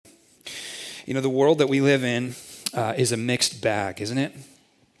The world that we live in is a mixed bag, isn't it?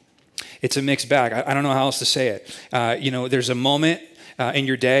 It's a mixed bag. I don't know how else to say it. There's a moment in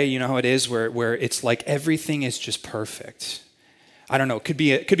your day, you know how it is, where it's like everything is just perfect. I don't know.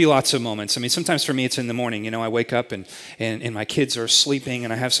 It could be lots of moments. I mean, sometimes for me, it's in the morning. I wake up and my kids are sleeping,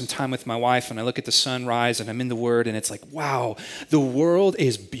 and I have some time with my wife, and I look at the sun rise, and I'm in the Word, and it's like, wow, the world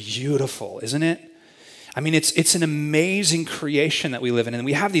is beautiful, isn't it? I mean, it's an amazing creation that we live in, and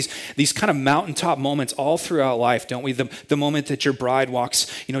we have these kind of mountaintop moments all throughout life, don't we? The moment that your bride walks,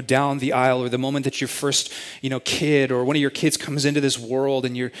 down the aisle, or the moment that your first, kid or one of your kids comes into this world,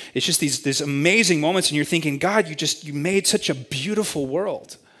 and it's just these amazing moments, and you're thinking, God, you made such a beautiful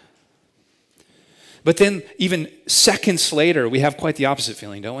world. But then, even seconds later, we have quite the opposite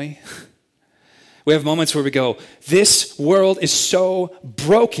feeling, don't we? We have moments where we go, this world is so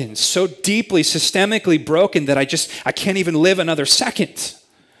broken, so deeply, systemically broken that I can't even live another second.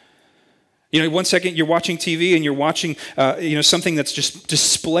 1 second you're watching TV and you're watching, something that's just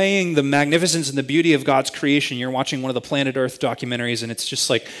displaying the magnificence and the beauty of God's creation. You're watching one of the Planet Earth documentaries, and it's just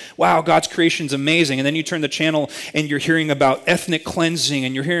like, wow, God's creation's amazing. And then you turn the channel and you're hearing about ethnic cleansing,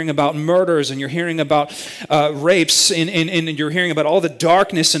 and you're hearing about murders, and you're hearing about rapes, and you're hearing about all the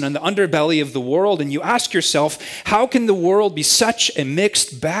darkness and the underbelly of the world. And you ask yourself, how can the world be such a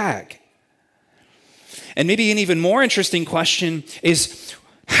mixed bag? And maybe an even more interesting question is,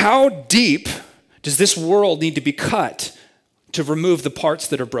 how deep does this world need to be cut to remove the parts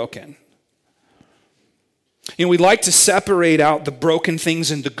that are broken? We like to separate out the broken things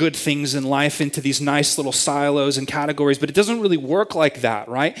and the good things in life into these nice little silos and categories, but it doesn't really work like that,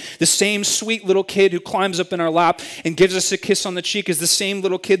 right? The same sweet little kid who climbs up in our lap and gives us a kiss on the cheek is the same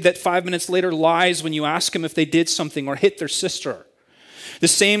little kid that 5 minutes later lies when you ask him if they did something or hit their sister. The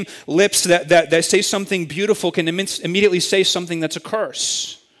same lips that say something beautiful can immediately say something that's a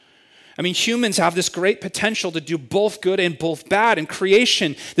curse. I mean, humans have this great potential to do both good and both bad. In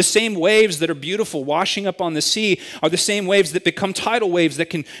creation, the same waves that are beautiful washing up on the sea are the same waves that become tidal waves that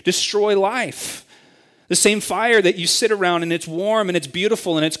can destroy life. The same fire that you sit around and it's warm and it's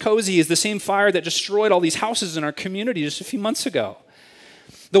beautiful and it's cozy is the same fire that destroyed all these houses in our community just a few months ago.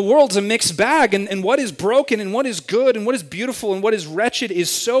 The world's a mixed bag, and what is broken and what is good and what is beautiful and what is wretched is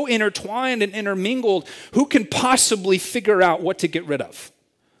so intertwined and intermingled, who can possibly figure out what to get rid of?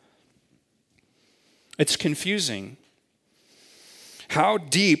 It's confusing. How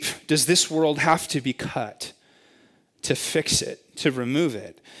deep does this world have to be cut to fix it, to remove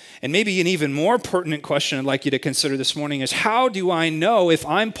it? And maybe an even more pertinent question I'd like you to consider this morning is, how do I know if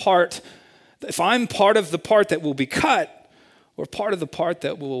I'm part of the part that will be cut or part of the part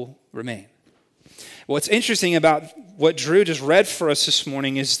that will remain? What's interesting about what Drew just read for us this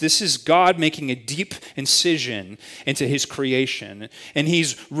morning is this is God making a deep incision into his creation, and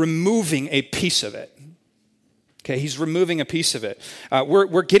he's removing a piece of it. Okay, he's removing a piece of it.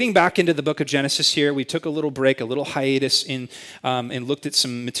 We're getting back into the book of Genesis here. We took a little break, a little hiatus and looked at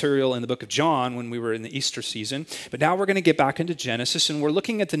some material in the book of John when we were in the Easter season. But now we're going to get back into Genesis, and we're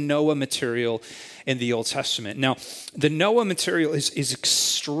looking at the Noah material in the Old Testament. Now, the Noah material is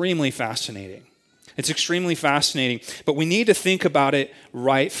extremely fascinating. It's extremely fascinating, but we need to think about it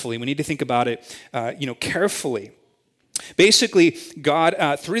rightfully. We need to think about it, carefully. Basically, God,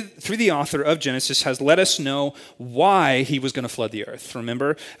 through the author of Genesis, has let us know why he was going to flood the earth.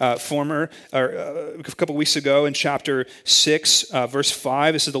 Remember, a couple weeks ago in chapter 6, verse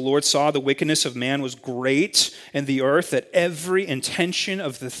 5, it says, the Lord saw the wickedness of man was great in the earth, that every intention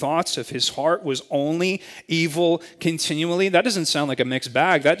of the thoughts of his heart was only evil continually. That doesn't sound like a mixed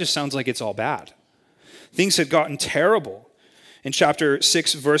bag. That just sounds like it's all bad. Things had gotten terrible. In chapter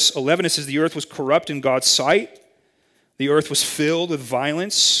 6, verse 11, it says, the earth was corrupt in God's sight. The earth was filled with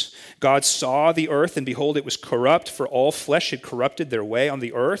violence. God saw the earth, and behold, it was corrupt, for all flesh had corrupted their way on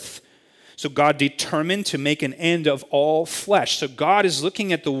the earth. So God determined to make an end of all flesh. So God is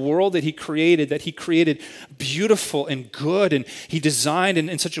looking at the world that he created beautiful and good, and he designed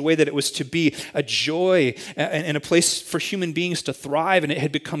in such a way that it was to be a joy and a place for human beings to thrive, and it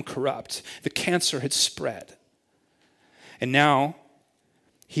had become corrupt. The cancer had spread. And now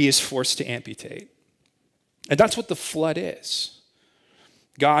he is forced to amputate. And that's what the flood is.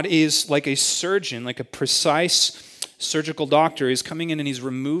 God is like a surgeon, like a precise surgical doctor. He's coming in and he's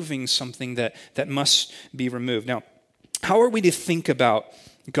removing something that must be removed. Now, how are we to think about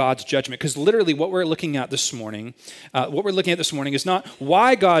God's judgment? Because literally what we're looking at this morning is not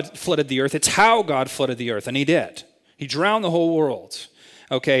why God flooded the earth, it's how God flooded the earth, and he did. He drowned the whole world.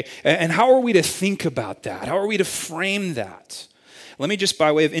 Okay, and how are we to think about that? How are we to frame that? let me just,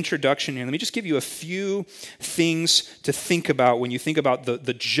 by way of introduction here, let me just give you a few things to think about when you think about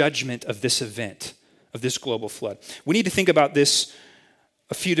the judgment of this event, of this global flood. We need to think about this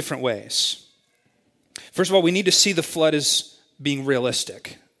a few different ways. First of all, we need to see the flood as being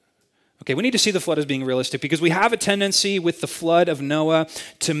realistic. Okay, we need to see the flood as being realistic because we have a tendency with the flood of Noah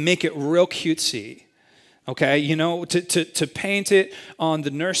to make it real cutesy. Okay, you know, to paint it on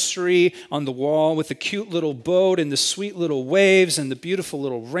the nursery, on the wall with the cute little boat and the sweet little waves and the beautiful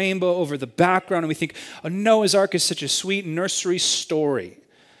little rainbow over the background. And we think, oh, Noah's Ark is such a sweet nursery story.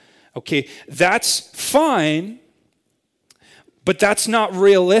 Okay, that's fine, but that's not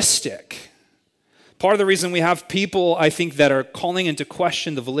realistic. Part of the reason we have people, I think, that are calling into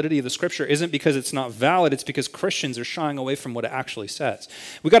question the validity of the scripture isn't because it's not valid, it's because Christians are shying away from what it actually says.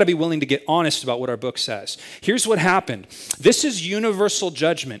 We've got to be willing to get honest about what our book says. Here's what happened. This is universal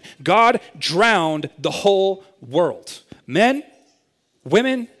judgment. God drowned the whole world. Men,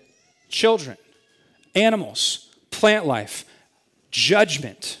 women, children, animals, plant life,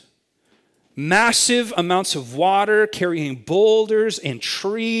 judgment. Massive amounts of water carrying boulders and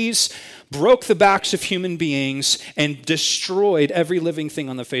trees broke the backs of human beings and destroyed every living thing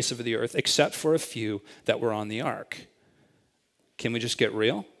on the face of the earth except for a few that were on the ark. Can we just get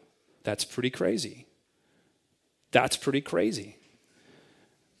real? That's pretty crazy. That's pretty crazy.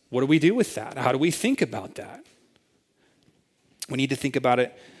 What do we do with that? How do we think about that? We need to think about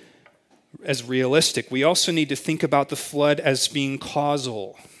it as realistic. We also need to think about the flood as being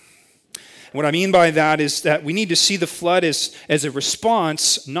causal. What I mean by that is that we need to see the flood as a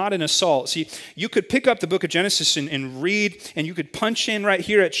response, not an assault. See, you could pick up the book of Genesis and read, and you could punch in right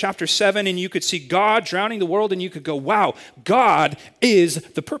here at chapter 7, and you could see God drowning the world, and you could go, wow, God is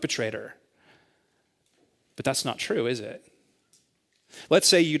the perpetrator. But that's not true, is it? Let's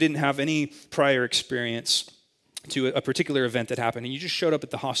say you didn't have any prior experience to a particular event that happened, and you just showed up at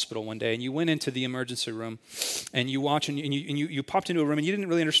the hospital one day, and you went into the emergency room, and you watched, and you popped into a room, and you didn't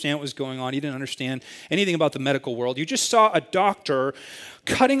really understand what was going on. You didn't understand anything about the medical world. You just saw a doctor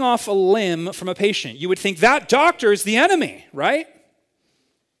cutting off a limb from a patient. You would think that doctor is the enemy, right?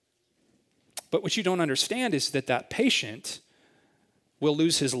 But what you don't understand is that patient will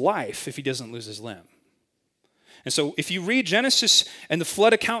lose his life if he doesn't lose his limb. And so if you read Genesis and the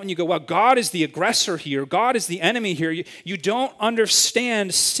flood account and you go, well, God is the aggressor here, God is the enemy here, you don't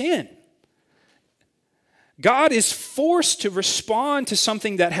understand sin. God is forced to respond to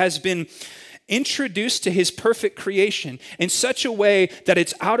something that has been introduced to his perfect creation in such a way that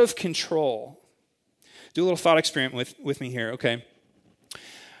it's out of control. Do a little thought experiment with me here, okay?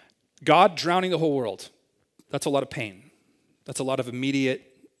 God drowning the whole world. That's a lot of pain. That's a lot of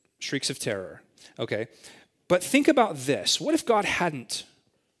immediate shrieks of terror, okay? But think about this. What if God hadn't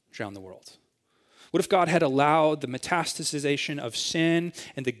drowned the world? What if God had allowed the metastasization of sin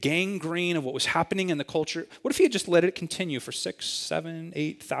and the gangrene of what was happening in the culture? What if he had just let it continue for 6, 7,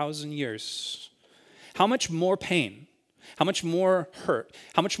 8,000 years? How much more pain? How much more hurt?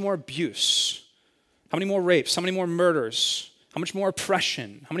 How much more abuse? How many more rapes? How many more murders? How much more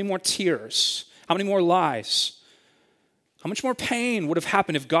oppression? How many more tears? How many more lies? How much more pain would have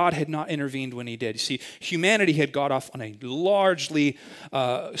happened if God had not intervened when he did? You see, humanity had got off on a largely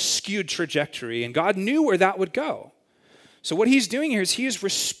skewed trajectory, and God knew where that would go. So what he's doing here is he is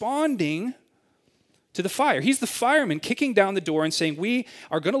responding to the fire. He's the fireman kicking down the door and saying, we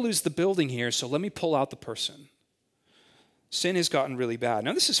are going to lose the building here, so let me pull out the person. Sin has gotten really bad.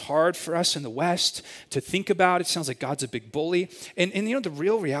 Now, this is hard for us in the West to think about. It sounds like God's a big bully. And you know, the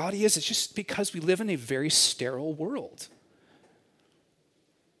real reality is it's just because we live in a very sterile world.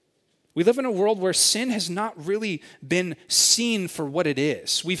 We live in a world where sin has not really been seen for what it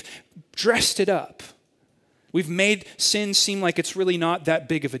is. We've dressed it up. We've made sin seem like it's really not that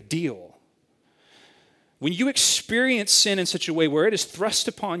big of a deal. When you experience sin in such a way where it is thrust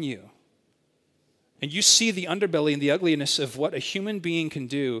upon you, and you see the underbelly and the ugliness of what a human being can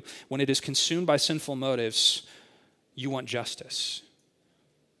do when it is consumed by sinful motives, you want justice.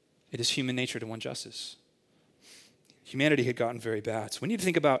 It is human nature to want justice. Humanity had gotten very bad. So we need to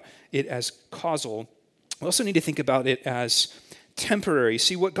think about it as causal. We also need to think about it as temporary.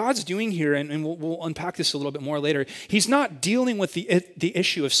 See, what God's doing here, and we'll unpack this a little bit more later, he's not dealing with the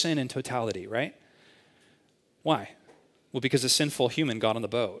issue of sin in totality, right? Why? Well, because a sinful human got on the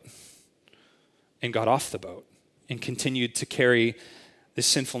boat and got off the boat and continued to carry this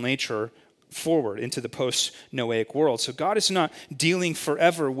sinful nature forward into the post-Noahic world. So God is not dealing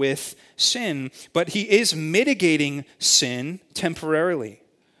forever with sin, but he is mitigating sin temporarily.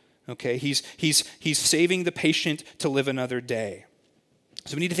 Okay, he's saving the patient to live another day.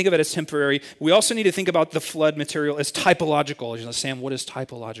 So we need to think of it as temporary. We also need to think about the flood material as typological. You're like, Sam, what is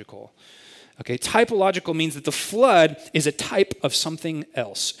typological? Okay, typological means that the flood is a type of something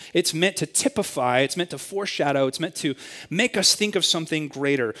else. It's meant to typify, it's meant to foreshadow, it's meant to make us think of something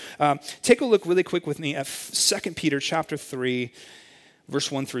greater. Take a look really quick with me at 2 Peter chapter 3, verse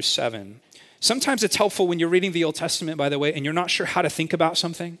 1 through 7. Sometimes it's helpful when you're reading the Old Testament, by the way, and you're not sure how to think about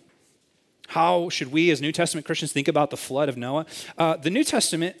something. How should we as New Testament Christians think about the flood of Noah? The New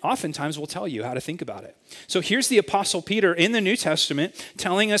Testament oftentimes will tell you how to think about it. So here's the Apostle Peter in the New Testament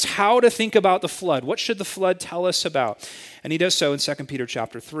telling us how to think about the flood. What should the flood tell us about? And he does so in 2 Peter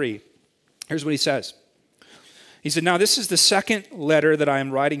chapter 3. Here's what he says. He said, "Now this is the second letter that I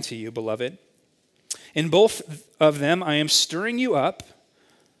am writing to you, beloved. In both of them I am stirring up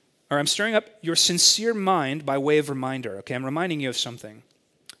your sincere mind by way of reminder." Okay, I'm reminding you of something.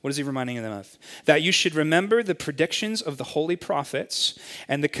 What is he reminding them of? That you should remember the predictions of the holy prophets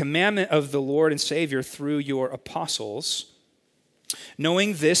and the commandment of the Lord and Savior through your apostles,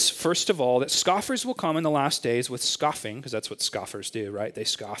 knowing this, first of all, that scoffers will come in the last days with scoffing, because that's what scoffers do, right? They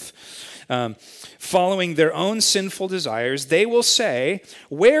scoff. Following their own sinful desires, they will say,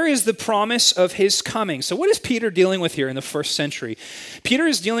 "Where is the promise of his coming?" So what is Peter dealing with here in the first century? Peter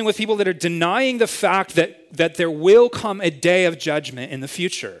is dealing with people that are denying the fact that there will come a day of judgment in the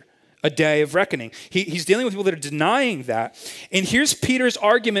future. A day of reckoning. He's dealing with people that are denying that. And here's Peter's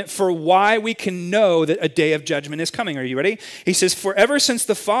argument for why we can know that a day of judgment is coming. Are you ready? He says, "For ever since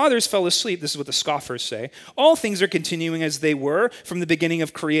the fathers fell asleep," this is what the scoffers say, "all things are continuing as they were from the beginning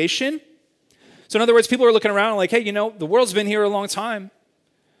of creation." So in other words, people are looking around like, hey, the world's been here a long time.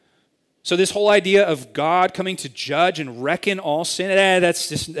 So this whole idea of God coming to judge and reckon all sin,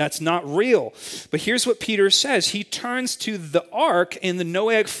 that's not real. But here's what Peter says. He turns to the ark in the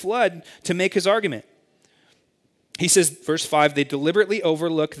Noahic flood to make his argument. He says, verse 5, "They deliberately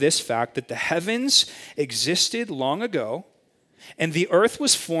overlook this fact that the heavens existed long ago, and the earth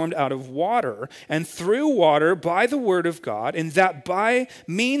was formed out of water, and through water by the word of God, and that by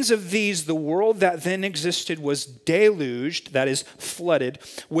means of these the world that then existed was deluged," that is, flooded,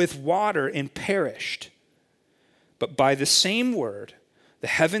 "with water and perished. But by the same word, the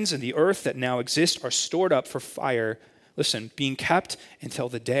heavens and the earth that now exist are stored up for fire," listen, "being kept until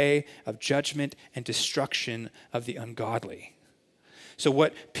the day of judgment and destruction of the ungodly." So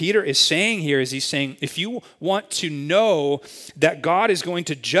what Peter is saying here is he's saying, if you want to know that God is going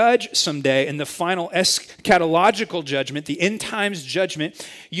to judge someday in the final eschatological judgment, the end times judgment,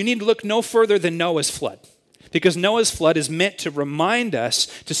 you need to look no further than Noah's flood. Because Noah's flood is meant to remind us,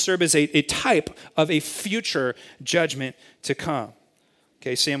 to serve as a type of a future judgment to come.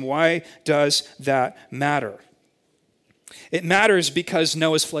 Okay, Sam, why does that matter? It matters because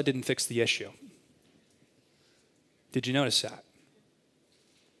Noah's flood didn't fix the issue. Did you notice that?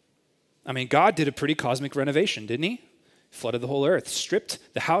 I mean, God did a pretty cosmic renovation, didn't he? Flooded the whole earth, stripped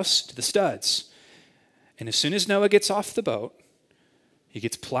the house to the studs. And as soon as Noah gets off the boat, he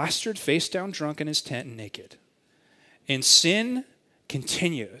gets plastered face down drunk in his tent and naked. And sin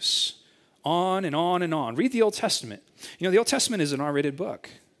continues on and on and on. Read the Old Testament. The Old Testament is an R-rated book.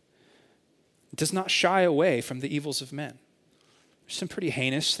 It does not shy away from the evils of men. There's some pretty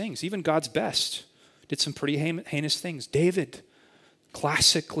heinous things. Even God's best did some pretty heinous things. David,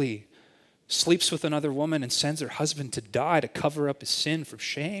 classically, sleeps with another woman and sends her husband to die to cover up his sin from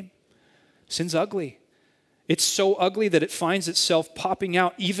shame. Sin's ugly. It's so ugly that it finds itself popping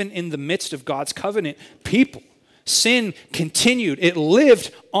out even in the midst of God's covenant people. Sin continued. It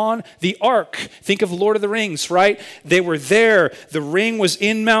lived on the ark. Think of Lord of the Rings, right? They were there. The ring was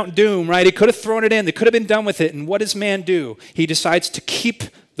in Mount Doom, right? He could have thrown it in. They could have been done with it. And what does man do? He decides to keep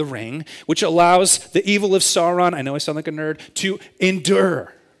the ring, which allows the evil of Sauron, I know I sound like a nerd, to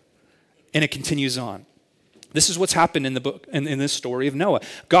endure. And it continues on. This is what's happened in the book, in this story of Noah.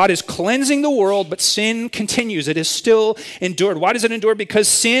 God is cleansing the world, but sin continues. It is still endured. Why does it endure? Because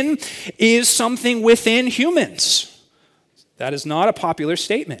sin is something within humans. That is not a popular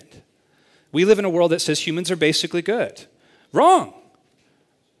statement. We live in a world that says humans are basically good. Wrong.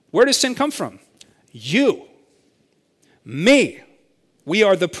 Where does sin come from? You. Me. We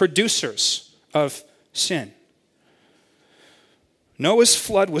are the producers of sin. Noah's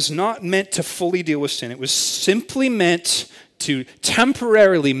flood was not meant to fully deal with sin. It was simply meant to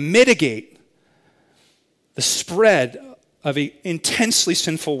temporarily mitigate the spread of an intensely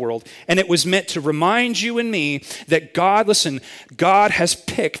sinful world. And it was meant to remind you and me that God has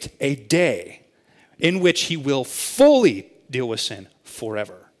picked a day in which he will fully deal with sin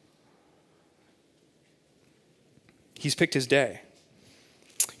forever. He's picked his day.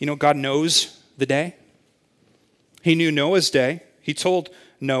 God knows the day. He knew Noah's day. He told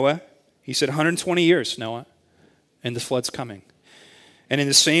Noah, he said, 120 years, Noah, and the flood's coming. And in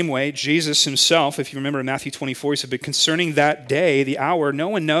the same way, Jesus himself, if you remember in Matthew 24, he said, but concerning that day, the hour, no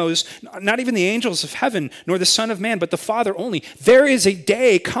one knows, not even the angels of heaven, nor the Son of Man, but the Father only. There is a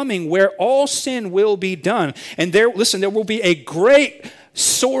day coming where all sin will be done. And there will be a great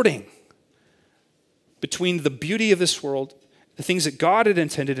sorting between the beauty of this world, the things that God had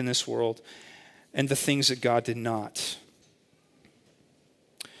intended in this world, and the things that God did not.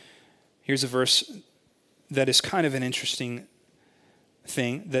 Here's a verse that is kind of an interesting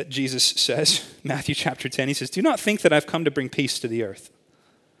thing that Jesus says, Matthew chapter 10. He says, do not think that I've come to bring peace to the earth.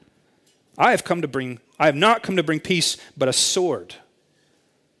 I have not come to bring peace, but a sword.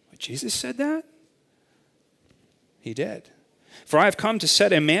 Jesus said that? He did. For I have come to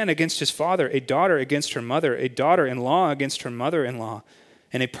set a man against his father, a daughter against her mother, a daughter-in-law against her mother-in-law,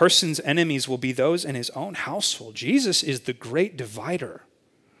 and a person's enemies will be those in his own household. Jesus is the great divider.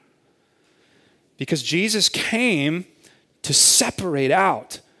 Because Jesus came to separate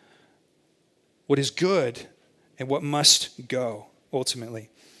out what is good and what must go, ultimately.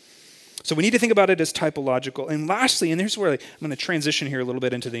 So we need to think about it as typological. And lastly, and here's where I'm going to transition here a little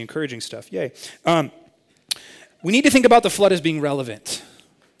bit into the encouraging stuff. Yay. We need to think about the flood as being relevant,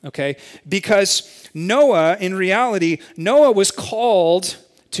 okay? Because Noah, in reality, Noah was called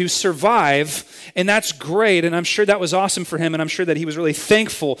to survive, and that's great, and I'm sure that was awesome for him, and I'm sure that he was really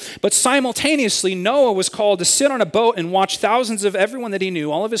thankful. But simultaneously, Noah was called to sit on a boat and watch thousands of everyone that he knew,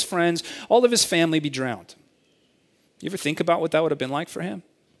 all of his friends, all of his family be drowned. You ever think about what that would have been like for him?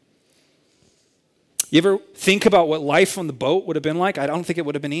 You ever think about what life on the boat would have been like? I don't think it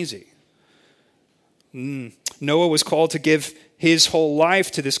would have been easy. Noah was called to give his whole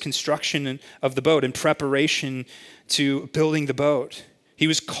life to this construction of the boat in preparation to building the boat. He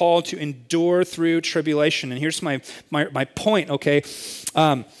was called to endure through tribulation. And here's my point, okay?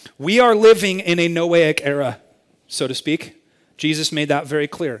 We are living in a Noahic era, so to speak. Jesus made that very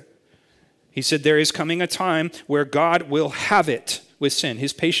clear. He said there is coming a time where God will have it with sin.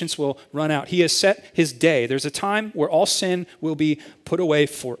 His patience will run out. He has set his day. There's a time where all sin will be put away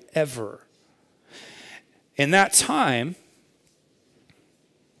forever. In that time,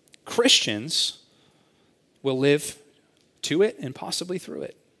 Christians will live to it and possibly through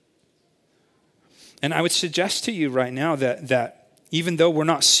it. And I would suggest to you right now that even though we're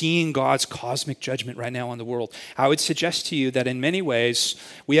not seeing God's cosmic judgment right now on the world, I would suggest to you that in many ways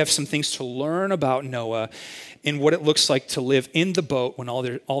we have some things to learn about Noah in what it looks like to live in the boat when all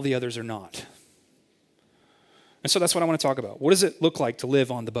the others are not. And so that's what I want to talk about. What does it look like to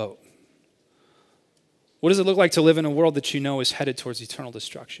live on the boat? What does it look like to live in a world that you know is headed towards eternal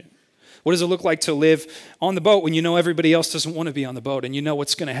destruction? What does it look like to live on the boat when you know everybody else doesn't want to be on the boat and you know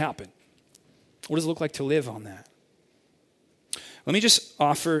what's going to happen? What does it look like to live on that? Let me just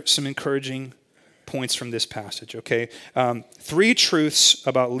offer some encouraging points from this passage, okay? 3 truths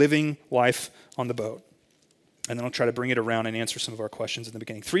about living life on the boat. And then I'll try to bring it around and answer some of our questions in the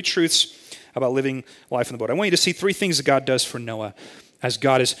beginning. 3 truths about living life on the boat. I want you to see 3 things that God does for Noah as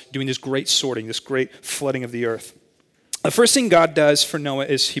God is doing this great sorting, this great flooding of the earth. The first thing God does for Noah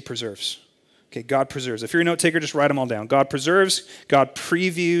is he preserves. Okay, God preserves. If you're a note taker, just write them all down. God preserves, God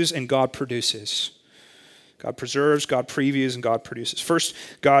previews, and God produces. God preserves, God previews, and God produces. First,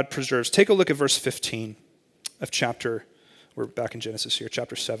 God preserves. Take a look at verse 15 of we're back in Genesis here,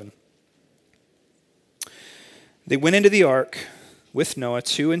 chapter 7. They went into the ark with Noah,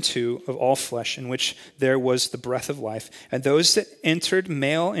 2 and 2 of all flesh, in which there was the breath of life. And those that entered,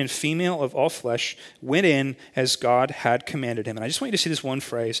 male and female of all flesh, went in as God had commanded him. And I just want you to see this one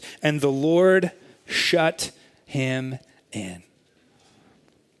phrase. And the Lord shut him in.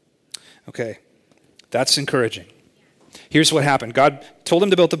 Okay, that's encouraging. Here's what happened. God told him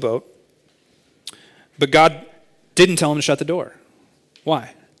to build the boat, but God didn't tell him to shut the door.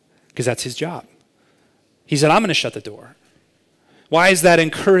 Why? Because that's his job. He said, I'm going to shut the door. Why is that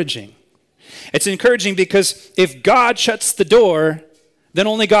encouraging? It's encouraging because if God shuts the door, then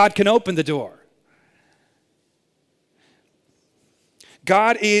only God can open the door.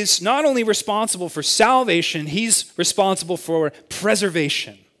 God is not only responsible for salvation, he's responsible for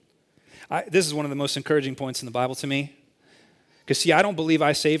preservation. This is one of the most encouraging points in the Bible to me. Because see, I don't believe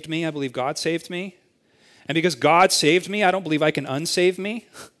I saved me, I believe God saved me. And because God saved me, I don't believe I can unsave me.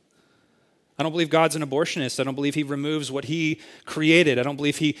 I don't believe God's an abortionist. I don't believe he removes what he created. I don't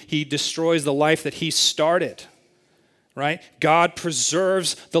believe he destroys the life that he started. right? God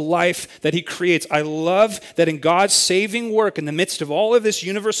preserves the life that he creates. I love that in God's saving work, in the midst of all of this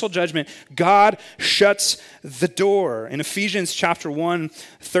universal judgment, God shuts the door. In Ephesians chapter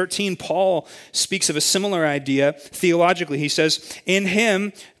 1:13, Paul speaks of a similar idea theologically. He says, in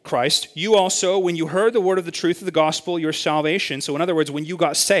him, Christ, you also, when you heard the word of the truth of the gospel, your salvation, so in other words, when you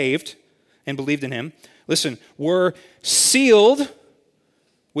got saved and believed in him, listen, were sealed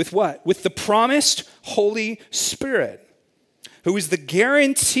with what? With the promised Holy Spirit, who is the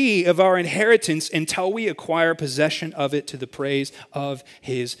guarantee of our inheritance until we acquire possession of it to the praise of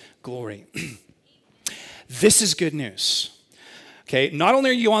his glory. This is good news. Okay, not only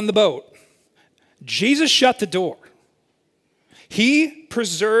are you on the boat, Jesus shut the door. He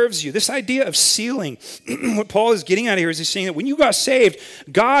preserves you. This idea of sealing, what Paul is getting at here is he's saying that when you got saved,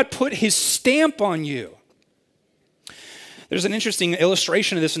 God put his stamp on you. There's an interesting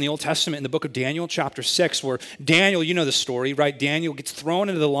illustration of this in the Old Testament in the book of Daniel, chapter 6, where Daniel, you know the story, right? Daniel gets thrown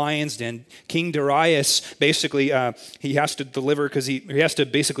into the lion's den. King Darius, basically, he has to deliver because he has to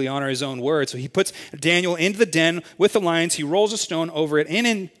basically honor his own word. So he puts Daniel into the den with the lions. He rolls a stone over it. And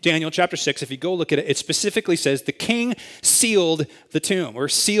in Daniel chapter 6, if you go look at it, it specifically says the king sealed the tomb or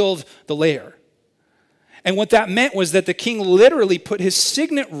sealed the lair. And what that meant was that the king literally put his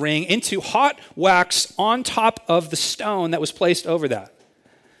signet ring into hot wax on top of the stone that was placed over that.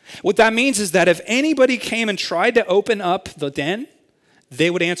 What that means is that if anybody came and tried to open up the den,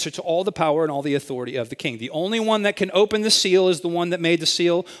 they would answer to all the power and all the authority of the king. The only one that can open the seal is the one that made the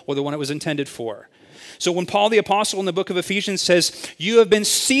seal or the one it was intended for. So when Paul the Apostle in the book of Ephesians says, you have been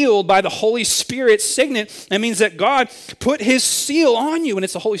sealed by the Holy Spirit's signet, that means that God put his seal on you and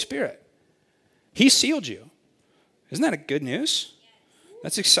it's the Holy Spirit. He sealed you. Isn't that a good news?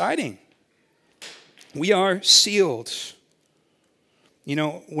 That's exciting. We are sealed. You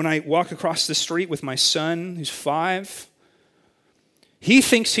know, when I walk across the street with my son, who's 5, he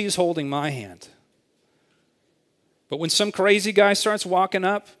thinks he's holding my hand. But when some crazy guy starts walking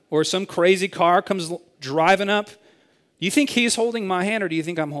up or some crazy car comes driving up, do you think he's holding my hand or do you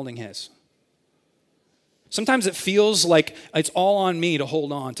think I'm holding his? Sometimes it feels like it's all on me to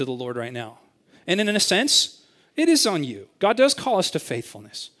hold on to the Lord right now. And in a sense, it is on you. God does call us to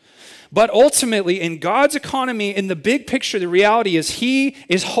faithfulness. But ultimately, in God's economy, in the big picture, the reality is he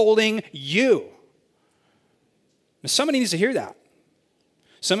is holding you. Now, somebody needs to hear that.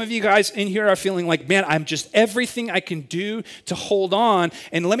 Some of you guys in here are feeling like, man, I'm just everything I can do to hold on.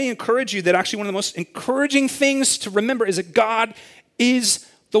 And let me encourage you that actually one of the most encouraging things to remember is that God is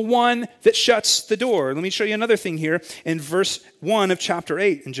the one that shuts the door. Let me show you another thing here in verse 1 of chapter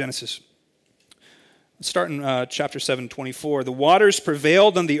 8 in Genesis. Let's start in chapter 7:24. The waters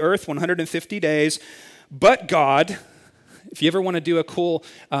prevailed on the earth 150 days, but God, if you ever want to do a cool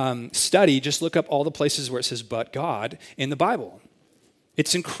study, just look up all the places where it says but God in the Bible.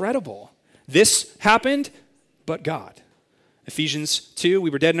 It's incredible. This happened, but God. Ephesians 2,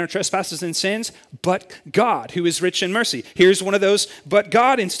 we were dead in our trespasses and sins, but God, who is rich in mercy. Here's one of those but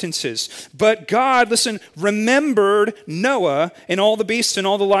God instances. But God, listen, remembered Noah and all the beasts and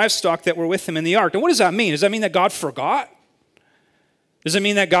all the livestock that were with him in the ark. And what does that mean? Does that mean that God forgot? Does it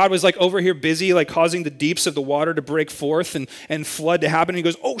mean that God was like over here busy, like causing the deeps of the water to break forth and flood to happen? And he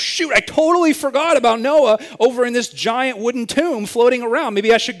goes, oh shoot, I totally forgot about Noah over in this giant wooden tomb floating around.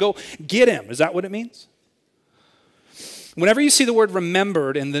 Maybe I should go get him. Is that what it means? Whenever you see the word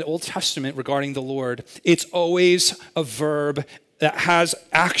remembered in the Old Testament regarding the Lord, it's always a verb that has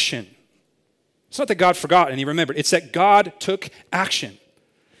action. It's not that God forgot and he remembered. It's that God took action.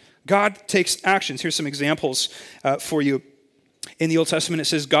 God takes actions. Here's some examples for you. In the Old Testament, it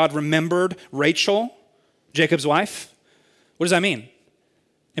says God remembered Rachel, Jacob's wife. What does that mean?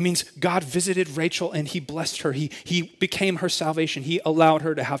 It means God visited Rachel and he blessed her. He became her salvation. He allowed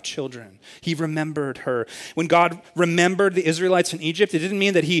her to have children. He remembered her. When God remembered the Israelites in Egypt, it didn't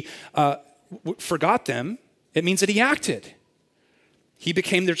mean that he forgot them. It means that he acted. He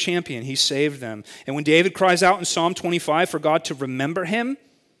became their champion. He saved them. And when David cries out in Psalm 25 for God to remember him,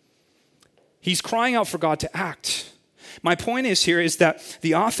 he's crying out for God to act. My point is here is that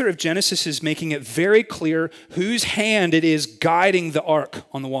the author of Genesis is making it very clear whose hand it is guiding the ark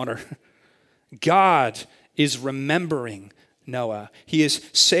on the water. God is remembering Noah. He is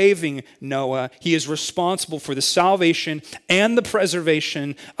saving Noah. He is responsible for the salvation and the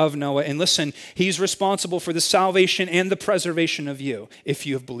preservation of Noah. And listen, he's responsible for the salvation and the preservation of you if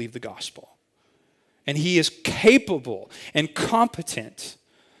you have believed the gospel. And he is capable and competent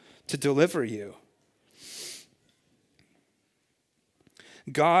to deliver you.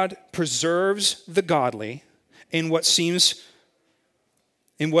 God preserves the godly in what seems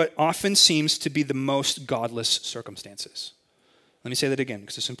in what often seems to be the most godless circumstances. Let me say that again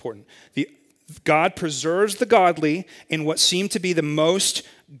because it's important. God preserves the godly in what seem to be the most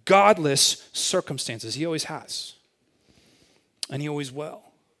godless circumstances. He always has. And he always will.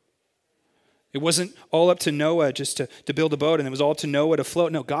 It wasn't all up to Noah just to build a boat, and it was all to Noah to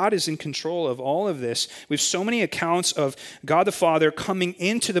float. No, God is in control of all of this. We have so many accounts of God the Father coming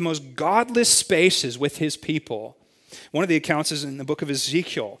into the most godless spaces with his people. One of the accounts is in the book of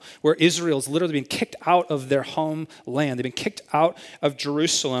Ezekiel, where Israel's literally been kicked out of their homeland. They've been kicked out of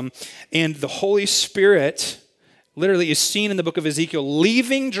Jerusalem, and the Holy Spirit literally is seen in the book of Ezekiel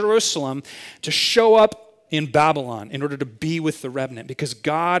leaving Jerusalem to show up in Babylon in order to be with the remnant, because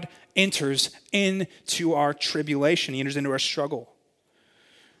God enters into our tribulation. He enters into our struggle.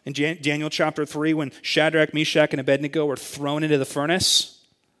 In Daniel chapter 3, when Shadrach, Meshach, and Abednego were thrown into the furnace,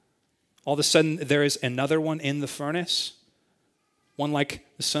 all of a sudden there is another one in the furnace, one like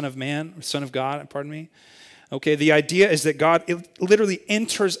the Son of Man, or Son of God, pardon me. Okay, the idea is that God literally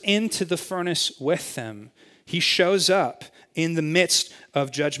enters into the furnace with them. He shows up in the midst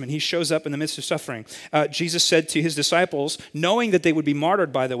of judgment. He shows up in the midst of suffering. Jesus said to his disciples, knowing that they would be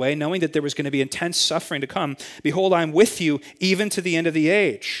martyred, by the way, knowing that there was going to be intense suffering to come, behold, I am with you even to the end of the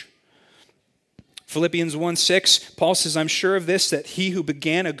age. Philippians 1:6, Paul says, I'm sure of this, that he who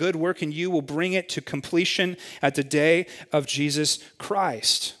began a good work in you will bring it to completion at the day of Jesus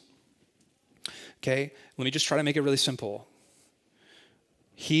Christ. Okay, let me just try to make it really simple.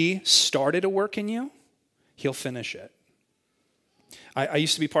 He started a work in you, he'll finish it. I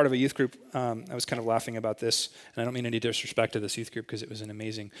used to be part of a youth group. I was kind of laughing about this, and I don't mean any disrespect to this youth group because it was an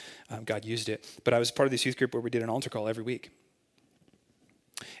amazing, God used it. But I was part of this youth group where we did an altar call every week.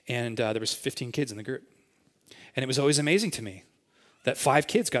 And there was 15 kids in the group. And it was always amazing to me that 5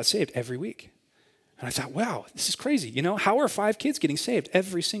 kids got saved every week. And I thought, wow, this is crazy. You know, how are 5 kids getting saved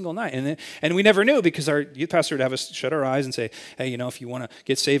every single night? And we never knew, because our youth pastor would have us shut our eyes and say, hey, you know, if you want to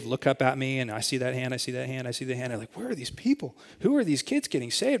get saved, look up at me. And I see that hand, I see that hand, I see the hand. I'm like, where are these people? Who are these kids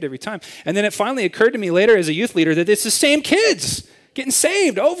getting saved every time? And then it finally occurred to me later as a youth leader that it's the same kids getting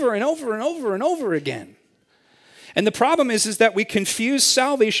saved over and over and over and over again. And the problem is that we confuse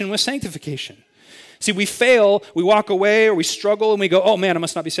salvation with sanctification. See, we fail, we walk away, or we struggle, and we go, oh man, I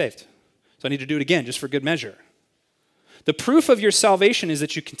must not be saved. So I need to do it again just for good measure. The proof of your salvation is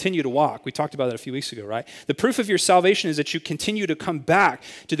that you continue to walk. We talked about that a few weeks ago, right? The proof of your salvation is that you continue to come back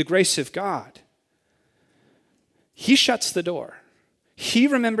to the grace of God. He shuts the door. He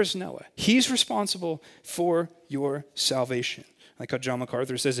remembers Noah. He's responsible for your salvation. Like how John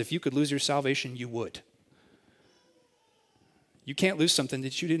MacArthur says, if you could lose your salvation, you would. You can't lose something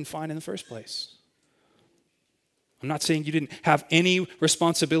that you didn't find in the first place. I'm not saying you didn't have any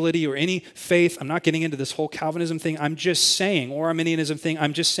responsibility or any faith. I'm not getting into this whole Calvinism thing. I'm just saying, or Arminianism thing,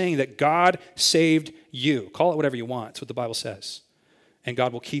 I'm just saying that God saved you. Call it whatever you want. It's what the Bible says. And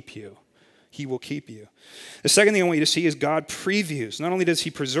God will keep you. He will keep you. The second thing I want you to see is God previews. Not only does he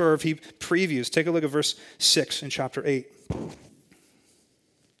preserve, he previews. Take a look at verse 6 in chapter 8.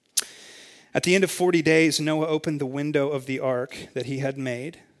 At the end of 40 days, Noah opened the window of the ark that he had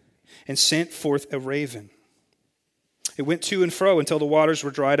made and sent forth a raven. It went to and fro until the waters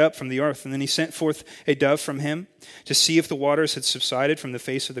were dried up from the earth. And then he sent forth a dove from him to see if the waters had subsided from the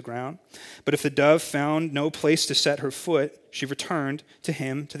face of the ground. But if the dove found no place to set her foot, she returned to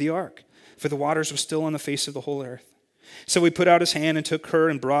him to the ark, for the waters were still on the face of the whole earth. So he put out his hand and took her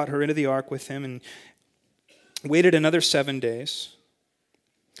and brought her into the ark with him and waited another 7 days.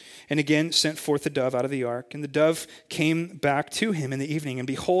 And again sent forth the dove out of the ark. And the dove came back to him in the evening. And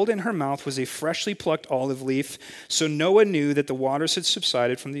behold, in her mouth was a freshly plucked olive leaf. So Noah knew that the waters had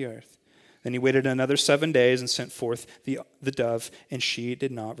subsided from the earth. Then he waited another 7 days and sent forth the dove. And she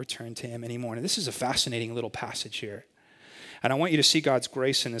did not return to him anymore. And this is a fascinating little passage here. And I want you to see God's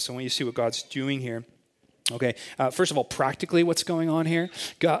grace in this. I want you to see what God's doing here. Okay, first of all, practically what's going on here?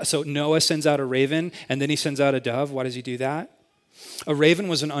 So Noah sends out a raven, and then he sends out a dove. Why does he do that? A raven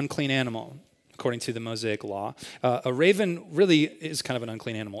was an unclean animal, according to the Mosaic law. A raven really is kind of an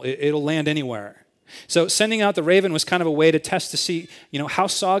unclean animal. It'll land anywhere. So sending out the raven was kind of a way to test to see, how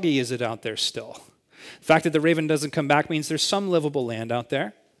soggy is it out there still? The fact that the raven doesn't come back means there's some livable land out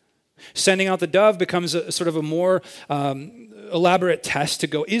there. Sending out the dove becomes a sort of a more elaborate test to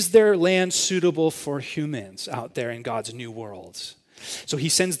go, is there land suitable for humans out there in God's new worlds? So he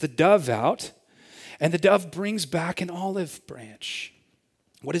sends the dove out. And the dove brings back an olive branch.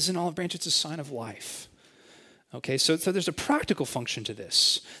 What is an olive branch? It's a sign of life. Okay, so there's a practical function to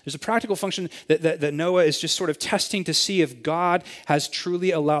this. There's a practical function that Noah is just sort of testing to see if God has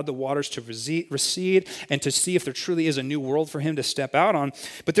truly allowed the waters to recede and to see if there truly is a new world for him to step out on.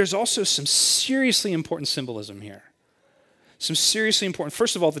 But there's also some seriously important symbolism here. Some seriously important.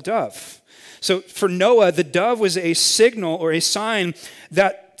 First of all, the dove. So for Noah, the dove was a signal or a sign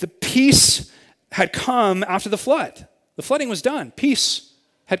that the peace had come after the flood. The flooding was done. Peace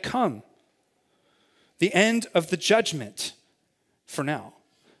had come. The end of the judgment, for now,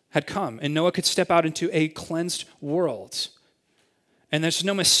 had come, and Noah could step out into a cleansed world. And there's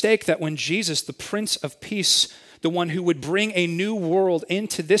no mistake that when Jesus, the Prince of Peace, the one who would bring a new world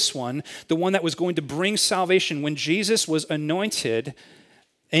into this one, the one that was going to bring salvation, when Jesus was anointed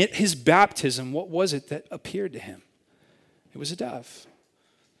at his baptism, what was it that appeared to him? It was a dove.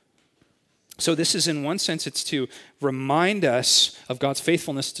 So this is, in one sense, it's to remind us of God's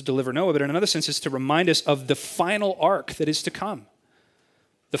faithfulness to deliver Noah, but in another sense, it's to remind us of the final ark that is to come.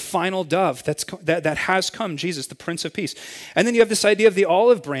 The final dove that has come, Jesus, the Prince of Peace. And then you have this idea of the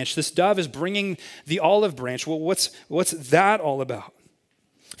olive branch. This dove is bringing the olive branch. Well, what's that all about?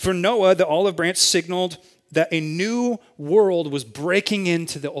 For Noah, the olive branch signaled that a new world was breaking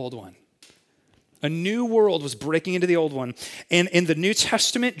into the old one. A new world was breaking into the old one. And in the New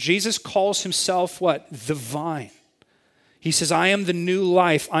Testament, Jesus calls himself what? The vine. He says, I am the new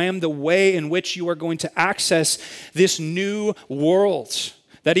life. I am the way in which you are going to access this new world.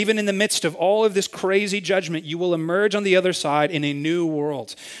 That even in the midst of all of this crazy judgment, you will emerge on the other side in a new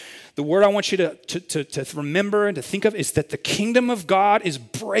world. The word I want you to remember and to think of is that the kingdom of God is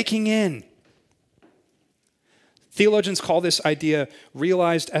breaking in. Theologians call this idea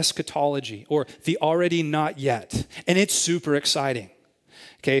realized eschatology, or the already not yet. And it's super exciting.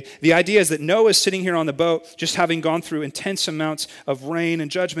 Okay, the idea is that Noah is sitting here on the boat, just having gone through intense amounts of rain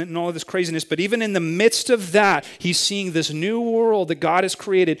and judgment and all of this craziness. But even in the midst of that, he's seeing this new world that God has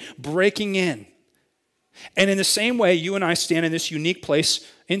created breaking in. And in the same way, you and I stand in this unique place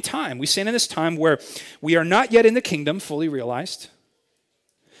in time. We stand in this time where we are not yet in the kingdom, fully realized.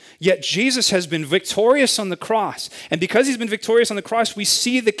 Yet Jesus has been victorious on the cross. And because he's been victorious on the cross, we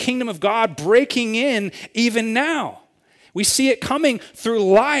see the kingdom of God breaking in even now. We see it coming through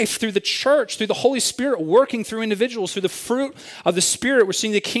life, through the church, through the Holy Spirit working through individuals, through the fruit of the Spirit. We're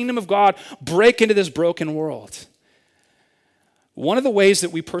seeing the kingdom of God break into this broken world. One of the ways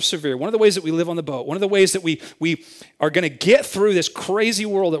that we persevere, one of the ways that we live on the boat, one of the ways that we are going to get through this crazy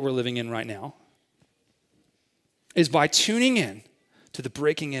world that we're living in right now is by tuning in to the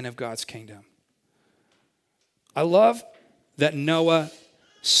breaking in of God's kingdom. I love that Noah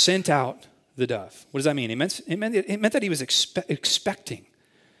sent out the dove. What does that mean? It meant that he was expecting.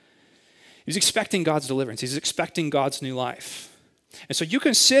 He was expecting God's deliverance. He's expecting God's new life. And so you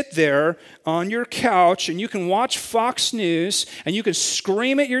can sit there on your couch and you can watch Fox News and you can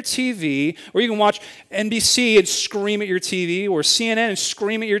scream at your TV, or you can watch NBC and scream at your TV, or CNN and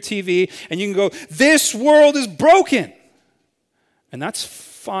scream at your TV, and you can go, this world is broken. And that's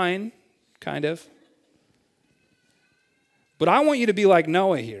fine, kind of. But I want you to be like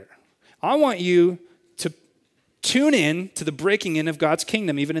Noah here. I want you to tune in to the breaking in of God's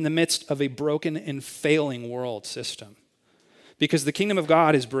kingdom, even in the midst of a broken and failing world system. Because the kingdom of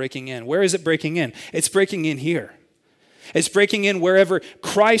God is breaking in. Where is it breaking in? It's breaking in here. It's breaking in wherever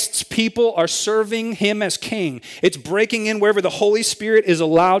Christ's people are serving him as king. It's breaking in wherever the Holy Spirit is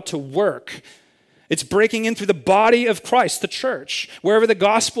allowed to work. It's breaking in through the body of Christ, the church. Wherever the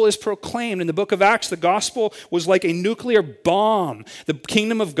gospel is proclaimed. In the book of Acts, the gospel was like a nuclear bomb. The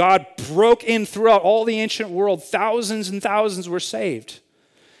kingdom of God broke in throughout all the ancient world. Thousands and thousands were saved.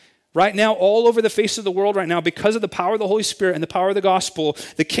 Right now, all over the face of the world right now, because of the power of the Holy Spirit and the power of the gospel,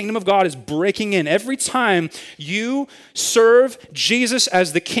 the kingdom of God is breaking in. Every time you serve Jesus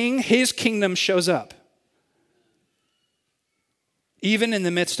as the king, his kingdom shows up. Even in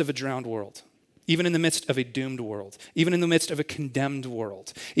the midst of a drowned world. Even in the midst of a doomed world, even in the midst of a condemned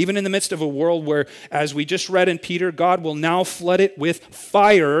world, even in the midst of a world where, as we just read in Peter, God will now flood it with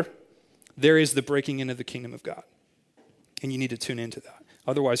fire, there is the breaking in of the kingdom of God. And you need to tune into that.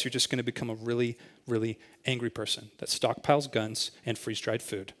 Otherwise, you're just going to become a really, really angry person that stockpiles guns and freeze-dried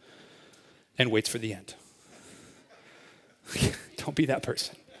food and waits for the end. Don't be that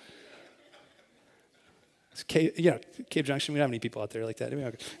person. Cave Junction, we don't have any people out there like that.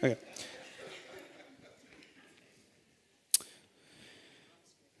 Okay.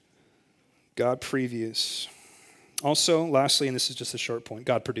 God previews. Also, lastly, and this is just a short point,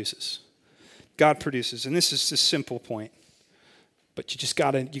 God produces. God produces, and this is a simple point, but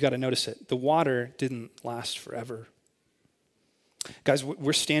you gotta notice it. The water didn't last forever. Guys,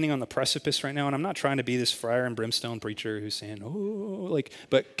 we're standing on the precipice right now, and I'm not trying to be this fire and brimstone preacher who's saying,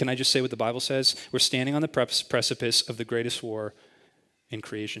 but can I just say what the Bible says? We're standing on the precipice of the greatest war in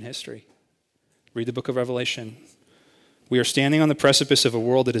creation history. Read the book of Revelation. We are standing on the precipice of a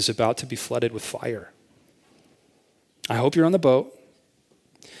world that is about to be flooded with fire. I hope you're on the boat.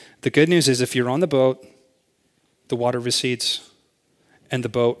 The good news is if you're on the boat, the water recedes, and the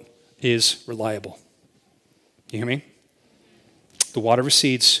boat is reliable. You hear me? The water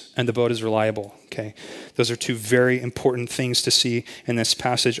recedes and the boat is reliable. Okay, those are two very important things to see in this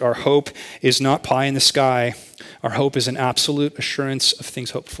passage. Our hope is not pie in the sky. Our hope is an absolute assurance of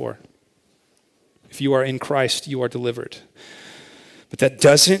things hoped for. If you are in Christ, you are delivered. But that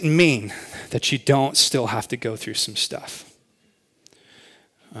doesn't mean that you don't still have to go through some stuff.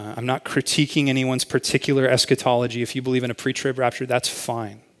 I'm not critiquing anyone's particular eschatology. If you believe in a pre-trib rapture, that's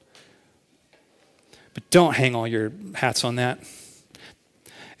fine. But don't hang all your hats on that.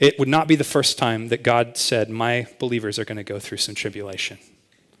 It would not be the first time that God said, my believers are going to go through some tribulation.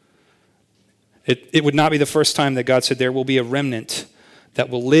 It would not be the first time that God said there will be a remnant that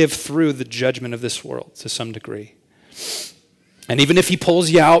will live through the judgment of this world to some degree. And even if he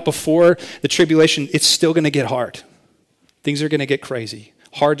pulls you out before the tribulation, it's still going to get hard. Things are going to get crazy.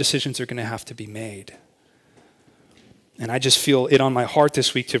 Hard decisions are going to have to be made. And I just feel it on my heart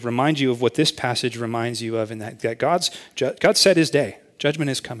this week to remind you of what this passage reminds you of, and that God set his day.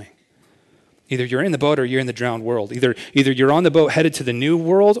 Judgment is coming. Either you're in the boat or you're in the drowned world. Either you're on the boat headed to the new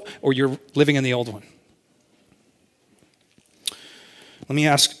world or you're living in the old one. Let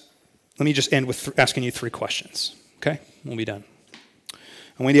me just end with asking you 3 questions, okay? We'll be done.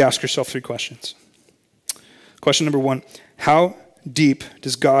 I want you to ask yourself 3 questions. Question number 1, how deep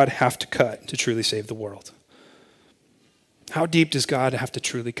does God have to cut to truly save the world? How deep does God have to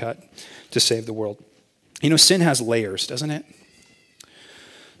truly cut to save the world? You know, sin has layers, doesn't it?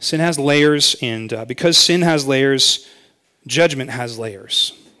 Sin has layers, and because sin has layers, judgment has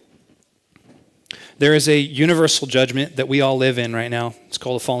layers. There is a universal judgment that we all live in right now. It's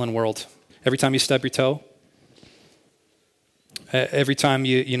called a fallen world. Every time you stub your toe, every time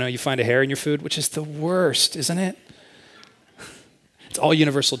you find a hair in your food, which is the worst, isn't it? It's all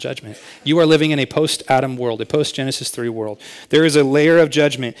universal judgment. You are living in a post-Adam world, a post-Genesis 3 world. There is a layer of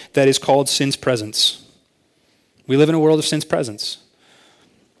judgment that is called sin's presence. We live in a world of sin's presence.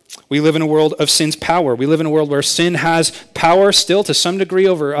 We live in a world of sin's power. We live in a world where sin has power still to some degree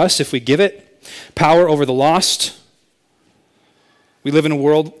over us if we give it, power over the lost. We live in a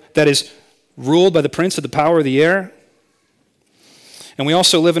world that is ruled by the prince of the power of the air. And we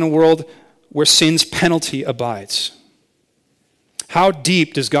also live in a world where sin's penalty abides. How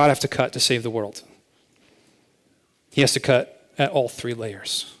deep does God have to cut to save the world? He has to cut at all 3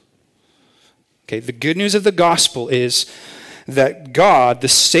 layers. Okay, the good news of the gospel is that God, the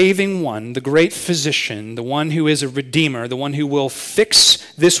saving one, the great physician, the one who is a redeemer, the one who will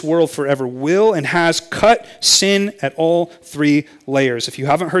fix this world forever, will and has cut sin at all 3 layers. If you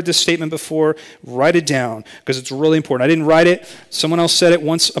haven't heard this statement before, write it down because it's really important. I didn't write it. Someone else said it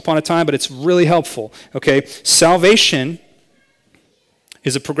once upon a time, but it's really helpful. Okay, salvation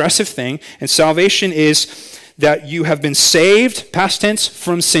is a progressive thing, and salvation is that you have been saved, past tense,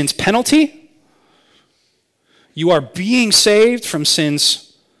 from sin's penalty. You are being saved from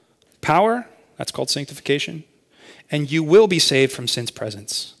sin's power. That's called sanctification. And you will be saved from sin's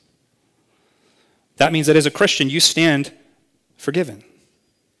presence. That means that as a Christian, you stand forgiven.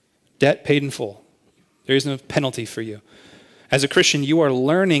 Debt paid in full. There is no penalty for you. As a Christian, you are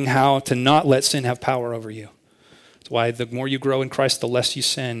learning how to not let sin have power over you. That's why the more you grow in Christ, the less you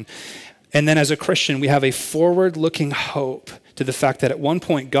sin. And then as a Christian, we have a forward-looking hope to the fact that at one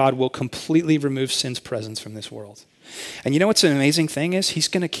point God will completely remove sin's presence from this world. And you know what's an amazing thing is? He's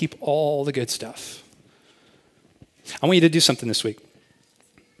going to keep all the good stuff. I want you to do something this week.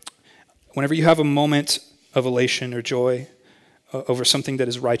 Whenever you have a moment of elation or joy over something that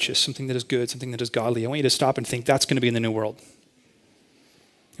is righteous, something that is good, something that is godly, I want you to stop and think that's going to be in the new world.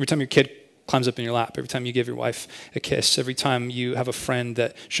 Every time your kid climbs up in your lap, every time you give your wife a kiss, every time you have a friend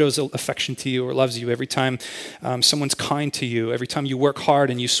that shows affection to you or loves you, every time someone's kind to you, every time you work hard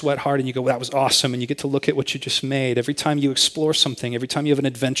and you sweat hard and you go, well, that was awesome, and you get to look at what you just made, every time you explore something, every time you have an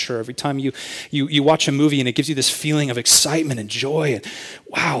adventure, every time you watch a movie and it gives you this feeling of excitement and joy and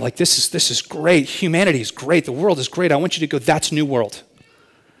wow, like this is great, humanity is great, the world is great, I want you to go, that's new world.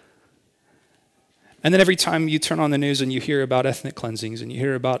 And then every time you turn on the news and you hear about ethnic cleansings and you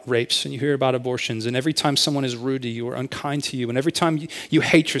hear about rapes and you hear about abortions, and every time someone is rude to you or unkind to you, and every time you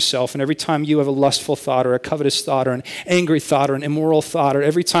hate yourself, and every time you have a lustful thought or a covetous thought or an angry thought or an immoral thought, or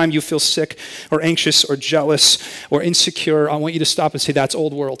every time you feel sick or anxious or jealous or insecure, I want you to stop and say, that's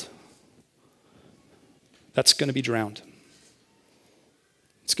old world. That's going to be drowned.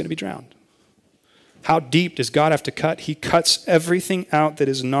 It's going to be drowned. How deep does God have to cut? He cuts everything out that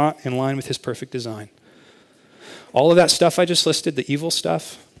is not in line with his perfect design. All of that stuff I just listed, the evil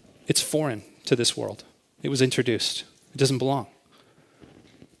stuff, it's foreign to this world. It was introduced. It doesn't belong.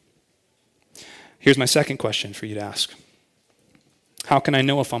 Here's my second question for you to ask. How can I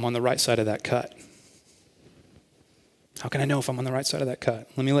know if I'm on the right side of that cut? How can I know if I'm on the right side of that cut?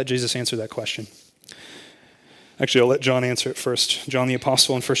 Let me let Jesus answer that question. Actually, I'll let John answer it first. John the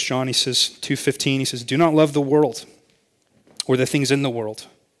Apostle in 1 John, he says, 2:15, he says, do not love the world or the things in the world.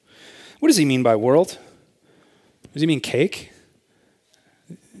 What does he mean by world? Does he mean cake?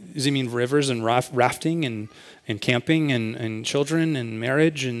 Does he mean rivers and rafting and camping and children and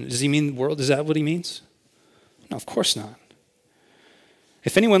marriage? And does he mean world? Is that what he means? No, of course not.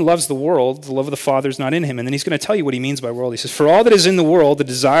 If anyone loves the world, the love of the Father is not in him. And then he's going to tell you what he means by world. He says, for all that is in the world, the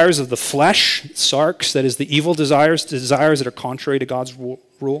desires of the flesh, sarx, that is the evil desires that are contrary to God's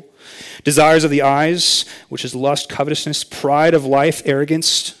rule, desires of the eyes, which is lust, covetousness, pride of life,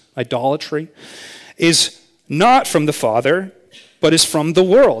 arrogance, idolatry, is not from the Father, but is from the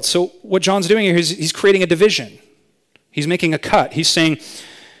world. So what John's doing here is he's creating a division. He's making a cut. He's saying,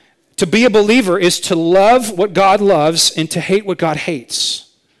 to be a believer is to love what God loves and to hate what God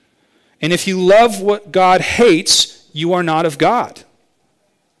hates. And if you love what God hates, you are not of God.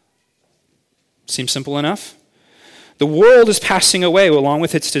 Seems simple enough? The world is passing away along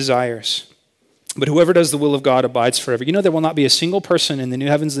with its desires. But whoever does the will of God abides forever. You know there will not be a single person in the new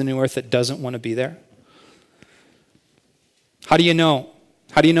heavens and the new earth that doesn't want to be there. How do you know?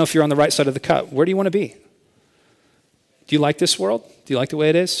 How do you know if you're on the right side of the cut? Where do you want to be? Do you like this world? Do you like the way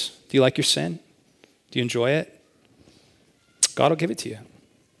it is? Do you like your sin? Do you enjoy it? God will give it to you.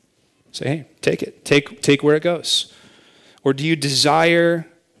 Say, hey, take it. Take where it goes. Or do you desire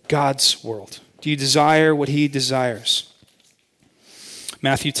God's world? Do you desire what he desires?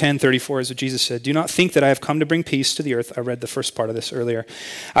 Matthew 10:34 is what Jesus said. Do not think that I have come to bring peace to the earth. I read the first part of this earlier.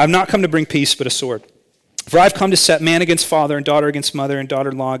 I have not come to bring peace, but a sword. For I've come to set man against father and daughter against mother and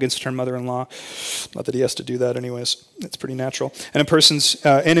daughter-in-law against her mother-in-law. Not that he has to do that anyways. It's pretty natural. And a person's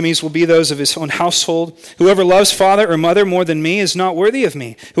enemies will be those of his own household. Whoever loves father or mother more than me is not worthy of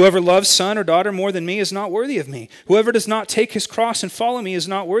me. Whoever loves son or daughter more than me is not worthy of me. Whoever does not take his cross and follow me is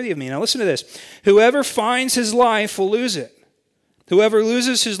not worthy of me. Now listen to this. Whoever finds his life will lose it. Whoever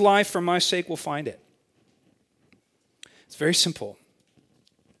loses his life for my sake will find it. It's very simple.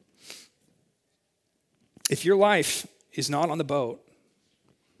 If your life is not on the boat,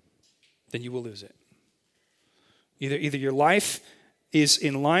 then you will lose it. Either your life is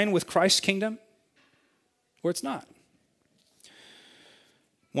in line with Christ's kingdom or it's not.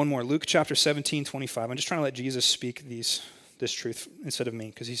 One more, Luke chapter 17:25. I'm just trying to let Jesus speak this truth instead of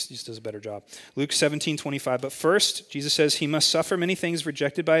me because he just does a better job. Luke 17:25. But first, Jesus says, he must suffer many things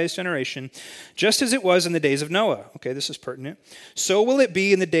rejected by his generation, just as it was in the days of Noah. Okay, this is pertinent. So will it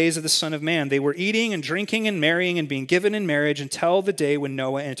be in the days of the Son of Man. They were eating and drinking and marrying and being given in marriage until the day when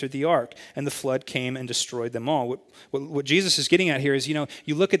Noah entered the ark and the flood came and destroyed them all. What Jesus is getting at here is, you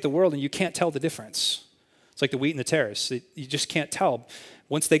look at the world and you can't tell the difference. It's like the wheat and the tares. You just can't tell.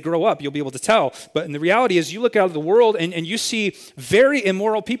 Once they grow up, you'll be able to tell. But the reality is you look out of the world and you see very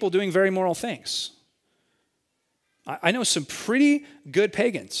immoral people doing very moral things. I know some pretty good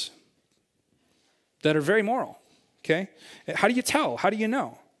pagans that are very moral, okay? How do you tell? How do you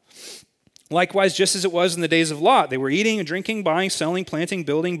know? Likewise, just as it was in the days of Lot, they were eating and drinking, buying, selling, planting,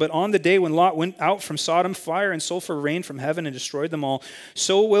 building. But on the day when Lot went out from Sodom, fire and sulfur rained from heaven and destroyed them all.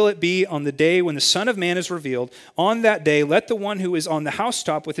 So will it be on the day when the Son of Man is revealed. On that day, let the one who is on the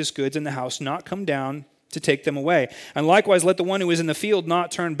housetop with his goods in the house not come down to take them away. And likewise, let the one who is in the field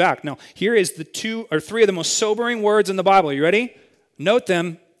not turn back. Now, here is the 2 or 3 of the most sobering words in the Bible. Are you ready? Note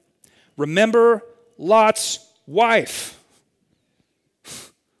them. Remember Lot's wife.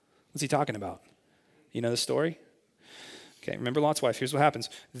 What's he talking about? You know the story? Okay, remember Lot's wife. Here's what happens.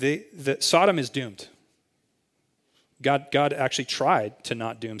 The Sodom is doomed. God actually tried to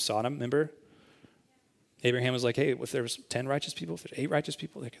not doom Sodom, remember? Abraham was like, hey, if there was 10 righteous people, if there's 8 righteous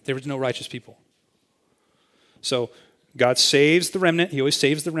people, there was no righteous people. So God saves the remnant. He always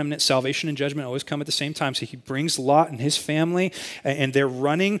saves the remnant. Salvation and judgment always come at the same time. So he brings Lot and his family, and they're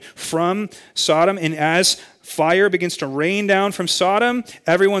running from Sodom. And as fire begins to rain down from Sodom,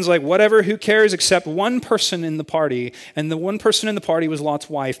 everyone's like, whatever, who cares, except one person in the party. And the one person in the party was Lot's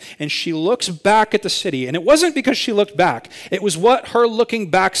wife. And she looks back at the city. And it wasn't because she looked back. It was what her looking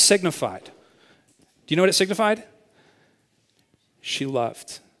back signified. Do you know what it signified? She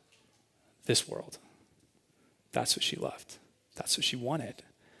loved this world. That's what she loved. That's what she wanted.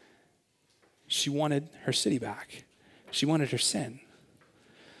 She wanted her city back. She wanted her sin.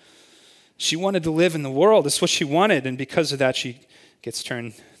 She wanted to live in the world. That's what she wanted. And because of that, she gets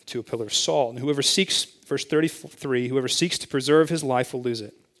turned to a pillar of salt. And whoever seeks, verse 33, whoever seeks to preserve his life will lose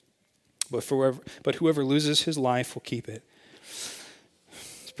it. But whoever loses his life will keep it.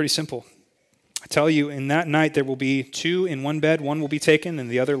 It's pretty simple. I tell you, in that night there will be two in one bed. One will be taken and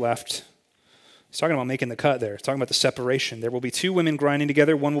the other left. He's talking about making the cut there. He's talking about the separation. There will be two women grinding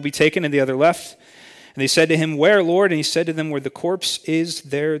together. One will be taken and the other left. And they said to him, "Where, Lord?" And he said to them, "Where the corpse is,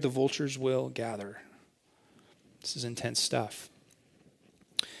 there the vultures will gather." This is intense stuff.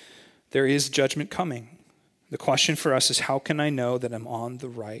 There is judgment coming. The question for us is, how can I know that I'm on the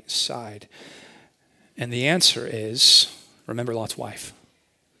right side? And the answer is, remember Lot's wife.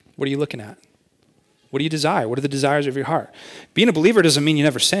 What are you looking at? What do you desire? What are the desires of your heart? Being a believer doesn't mean you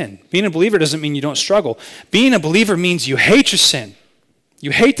never sin. Being a believer doesn't mean you don't struggle. Being a believer means you hate your sin.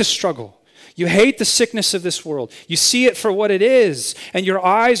 You hate the struggle. You hate the sickness of this world. You see it for what it is, and your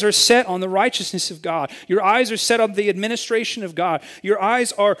eyes are set on the righteousness of God. Your eyes are set on the administration of God. You're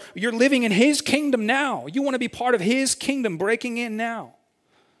living in his kingdom now. You want to be part of his kingdom breaking in now.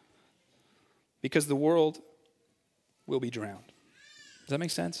 Because the world will be drowned. Does that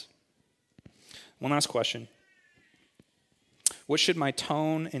make sense? One last question. What should my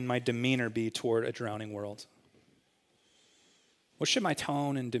tone and my demeanor be toward a drowning world? What should my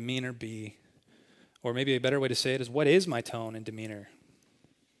tone and demeanor be? Or maybe a better way to say it is, what is my tone and demeanor?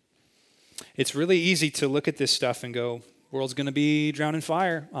 It's really easy to look at this stuff and go, world's going to be drowned in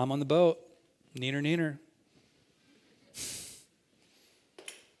fire. I'm on the boat. Neener, neener.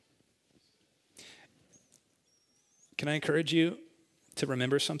 Can I encourage you to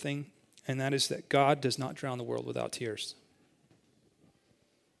remember something? And that is that God does not drown the world without tears.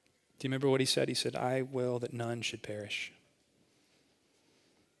 Do you remember what he said? He said, "I will that none should perish."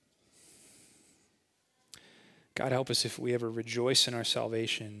 God help us if we ever rejoice in our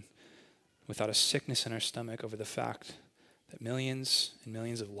salvation without a sickness in our stomach over the fact that millions and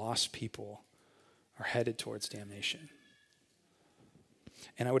millions of lost people are headed towards damnation.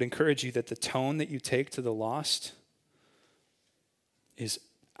 And I would encourage you that the tone that you take to the lost is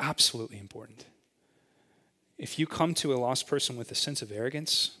absolutely important. If you come to a lost person with a sense of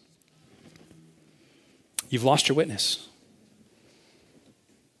arrogance, you've lost your witness.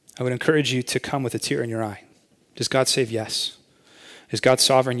 I would encourage you to come with a tear in your eye. Does God save? Yes. Is God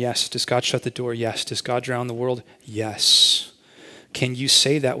sovereign? Yes. Does God shut the door? Yes. Does God drown the world? Yes. Can you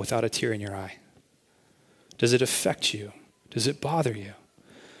say that without a tear in your eye? Does it affect you? Does it bother you?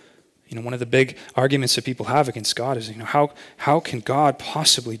 You know, one of the big arguments that people have against God is, how can God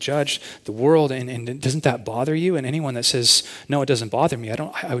possibly judge the world? And doesn't that bother you? And anyone that says, no, it doesn't bother me,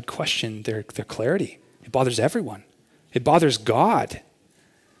 I would question their clarity. It bothers everyone. It bothers God.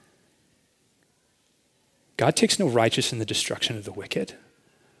 God takes no righteous in the destruction of the wicked.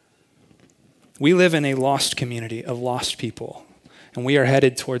 We live in a lost community of lost people, and we are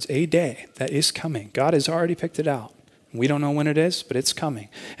headed towards a day that is coming. God has already picked it out. We don't know when it is, but it's coming.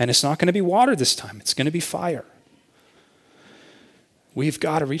 And it's not going to be water this time. It's going to be fire. We've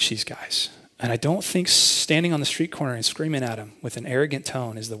got to reach these guys. And I don't think standing on the street corner and screaming at them with an arrogant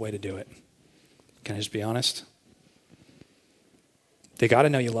tone is the way to do it. Can I just be honest? They got to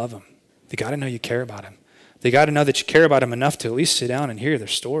know you love them. They got to know you care about them. They got to know that you care about them enough to at least sit down and hear their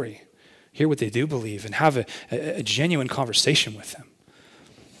story, hear what they do believe, and have a genuine conversation with them.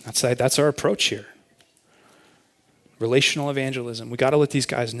 That's our approach here. Relational evangelism. We got to let these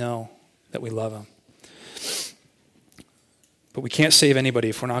guys know that we love them. But we can't save anybody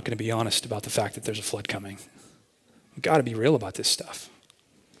if we're not going to be honest about the fact that there's a flood coming. We've got to be real about this stuff.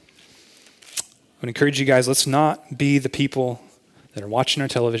 I would encourage you guys, let's not be the people that are watching our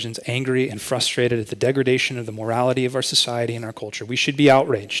televisions angry and frustrated at the degradation of the morality of our society and our culture. We should be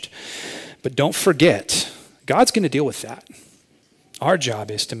outraged. But don't forget, God's going to deal with that. Our job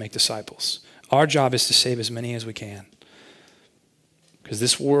is to make disciples. Our job is to save as many as we can. Because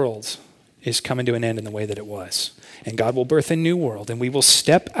this world is coming to an end in the way that it was. And God will birth a new world, and we will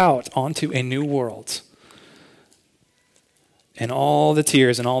step out onto a new world. And all the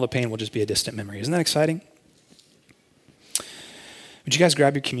tears and all the pain will just be a distant memory. Isn't that exciting? Would you guys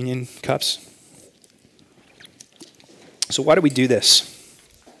grab your communion cups? So why do we do this?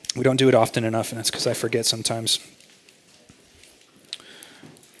 We don't do it often enough, and that's because I forget sometimes.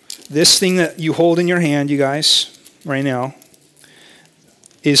 This thing that you hold in your hand, you guys, right now,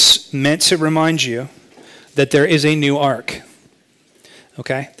 is meant to remind you that there is a new ark.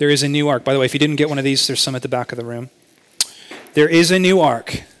 Okay? There is a new ark. By the way, if you didn't get one of these, there's some at the back of the room. There is a new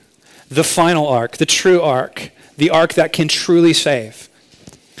ark. The final ark, the true ark, the ark that can truly save.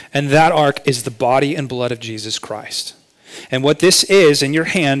 And that ark is the body and blood of Jesus Christ. And what this is in your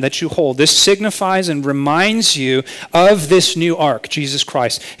hand that you hold, this signifies and reminds you of this new ark, Jesus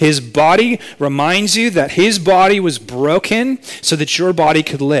Christ. His body reminds you that his body was broken so that your body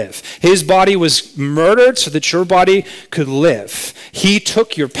could live. His body was murdered so that your body could live. He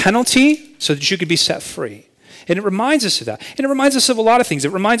took your penalty so that you could be set free. And it reminds us of that. And it reminds us of a lot of things.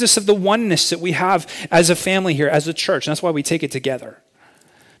 It reminds us of the oneness that we have as a family here, as a church. And that's why we take it together.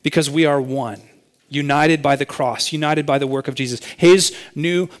 Because we are one. United by the cross, united by the work of Jesus. His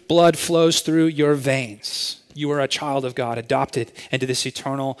new blood flows through your veins. You are a child of God, adopted into this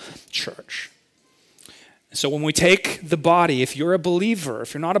eternal church. So when we take the body, if you're a believer,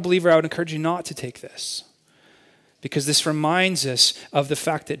 if you're not a believer, I would encourage you not to take this. Because this reminds us of the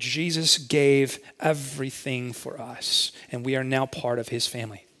fact that Jesus gave everything for us, and we are now part of his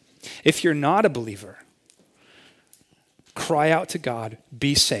family. If you're not a believer, cry out to God,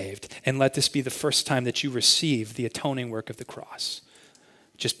 be saved, and let this be the first time that you receive the atoning work of the cross.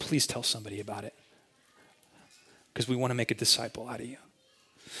 Just please tell somebody about it, because we want to make a disciple out of you.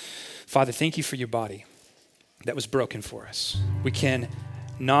 Father, thank you for your body that was broken for us. We can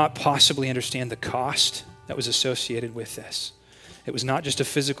not possibly understand the cost that was associated with this. It was not just a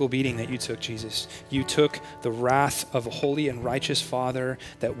physical beating that you took, Jesus. You took the wrath of a holy and righteous Father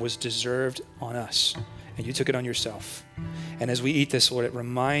that was deserved on us. And you took it on yourself. And as we eat this, Lord, it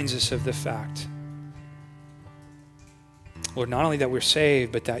reminds us of the fact, Lord, not only that we're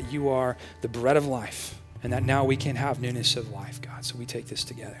saved, but that you are the bread of life, and that now we can have newness of life, God. So we take this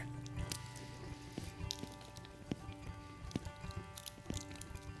together.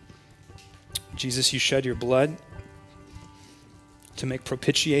 Jesus, you shed your blood to make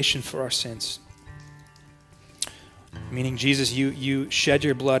propitiation for our sins. Meaning, Jesus, you shed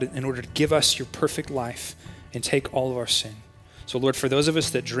your blood in order to give us your perfect life and take all of our sin. So, Lord, for those of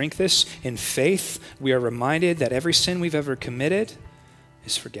us that drink this in faith, we are reminded that every sin we've ever committed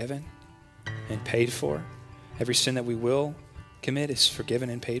is forgiven and paid for. Every sin that we will commit is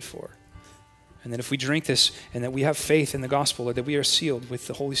forgiven and paid for. And that if we drink this and that we have faith in the gospel, Lord, that we are sealed with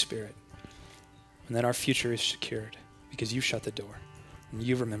the Holy Spirit and that our future is secured because you shut the door and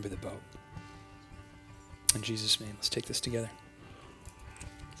you remember the boat. In Jesus' name, let's take this together.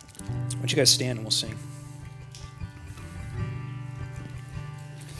 Why don't you guys stand and we'll sing.